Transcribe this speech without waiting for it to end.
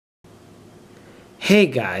Hey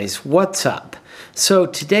guys, what's up? So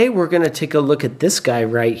today we're going to take a look at this guy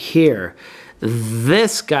right here.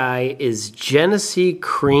 This guy is Genesee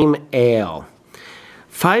Cream Ale.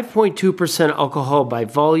 5.2% alcohol by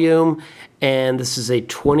volume, and this is a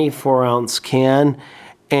 24-ounce can.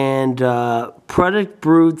 And product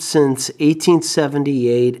brewed since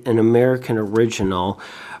 1878, an American original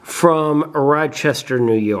from Rochester,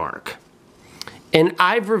 New York. And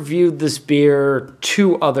I've reviewed this beer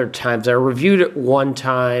 2 other times. I reviewed it one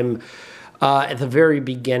time at the very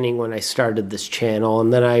beginning when I started this channel,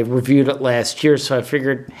 and then I reviewed it last year, so I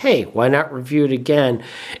figured, hey, why not review it again?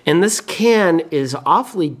 And this can is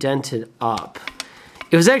awfully dented up.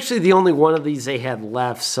 It was actually the only one of these they had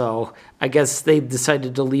left, so I guess they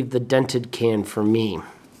decided to leave the dented can for me.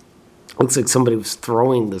 Looks like somebody was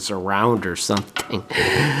throwing this around or something.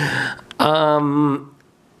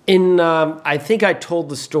 I think I told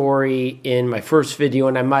the story in my first video,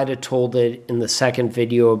 and I might have told it in the second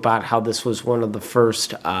video about how this was one of the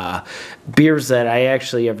first beers that I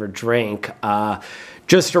actually ever drank.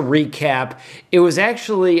 Just to recap, it was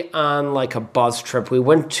actually on like a bus trip. We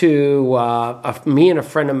went to, me and a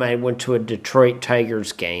friend of mine went to a Detroit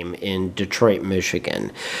Tigers game in Detroit,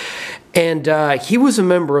 Michigan. And he was a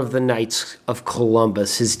member of the Knights of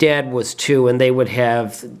Columbus. His dad was too, and they would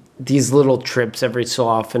have these little trips every so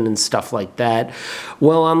often and stuff like that.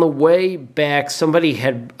 Well, on the way back, somebody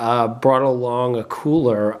had brought along a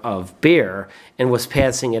cooler of beer and was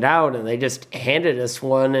passing it out, and they just handed us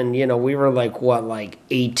one. And, you know, we were like, what, like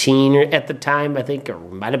 18 at the time, I think, or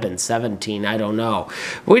might have been 17, I don't know.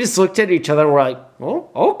 We just looked at each other and we're like,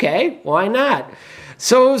 well, okay, why not?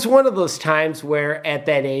 So it was one of those times where at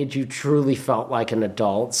that age you truly felt like an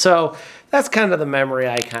adult. So that's kind of the memory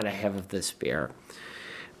I kind of have of this beer.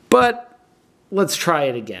 But let's try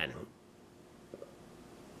it again.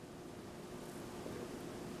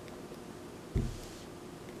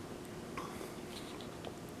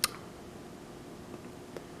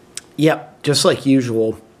 Yep, just like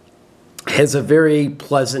usual. Has a very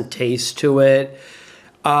pleasant taste to it.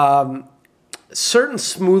 Certain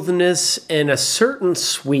smoothness and a certain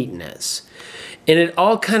sweetness, and it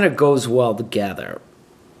all kind of goes well together.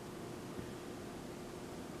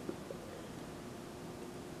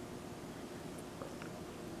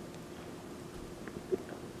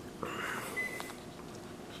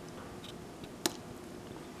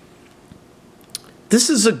 This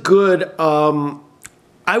is a good,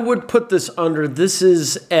 I would put this under, this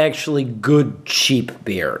is actually good cheap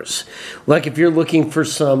beers. Like if you're looking for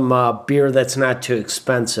some beer that's not too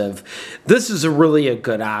expensive, this is really a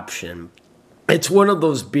good option. It's one of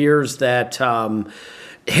those beers that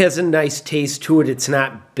has a nice taste to it. It's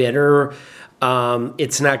not bitter.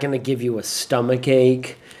 It's not going to give you a stomach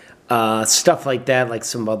ache. Stuff like that, like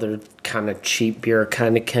some other kind of cheap beer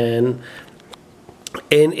kind of can.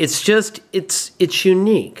 And it's just, it's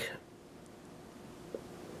unique.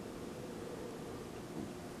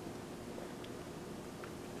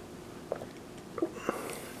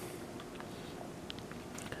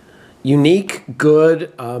 Unique,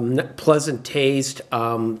 good, pleasant taste.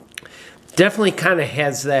 Definitely kind of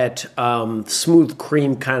has that smooth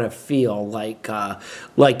cream kind of feel,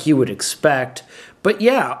 like you would expect. But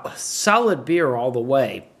yeah, solid beer all the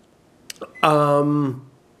way.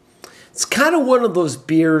 It's kind of one of those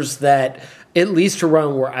beers that, at least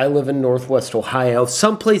around where I live in Northwest Ohio,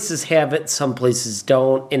 some places have it, some places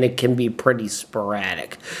don't, and it can be pretty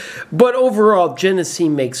sporadic. But overall, Genesee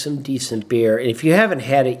makes some decent beer, and if you haven't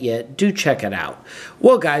had it yet, do check it out.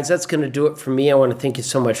 Well, guys, that's going to do it for me. I want to thank you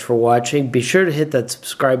so much for watching. Be sure to hit that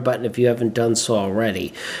subscribe button if you haven't done so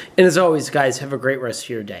already. And as always, guys, have a great rest of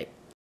your day.